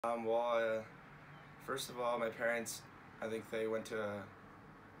First of all, my parents, I think they went to a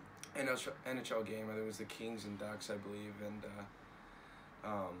NHL game. It was the Kings and Ducks, I believe, and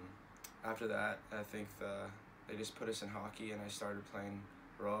after that, I think they just put us in hockey, and I started playing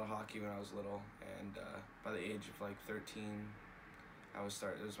roller hockey when I was little. And by the age of like 13, It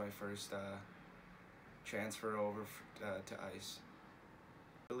was my first transfer over to ice.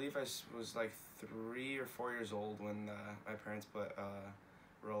 I believe was like 3 or 4 years old when my parents put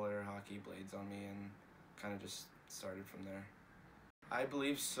roller hockey blades on me and kind of just started from there. I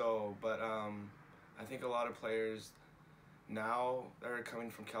believe so, but I think a lot of players now that are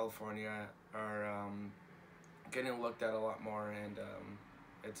coming from California are getting looked at a lot more, and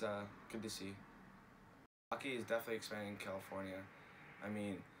it's good to see. Hockey is definitely expanding in California. I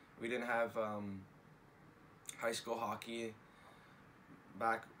mean, we didn't have high school hockey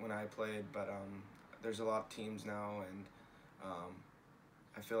back when I played, but there's a lot of teams now, and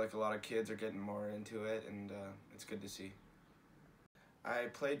I feel like a lot of kids are getting more into it, and it's good to see. I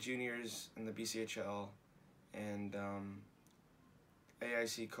played juniors in the BCHL, and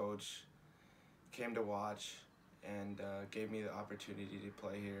AIC coach came to watch and gave me the opportunity to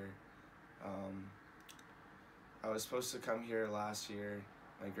play here. I was supposed to come here last year.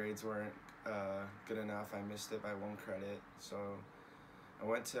 My grades weren't good enough. I missed it by 1 credit, so I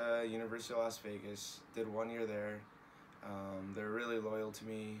went to University of Las Vegas, did 1 year there. They're really loyal to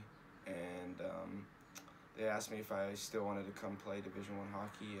me, and they asked me if I still wanted to come play Division I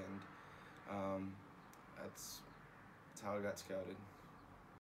hockey, and that's how I got scouted.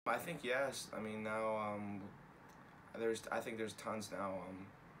 I think yes. I mean, now I think there's tons now.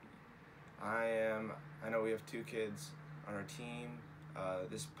 I know we have 2 kids on our team.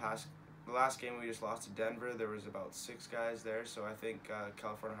 The last game we just lost to Denver, there was about 6 guys there, so I think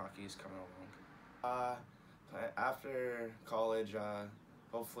California hockey is coming along. After college,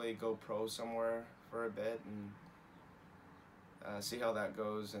 hopefully go pro somewhere for a bit and see how that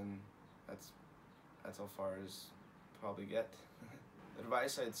goes, and that's how far as probably get. The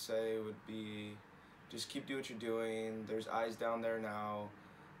advice I'd say would be just keep doing what you're doing. There's eyes down there now,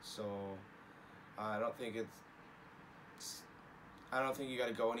 so I don't think you got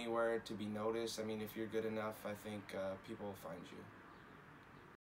to go anywhere to be noticed. I mean, if you're good enough, I think people will find you.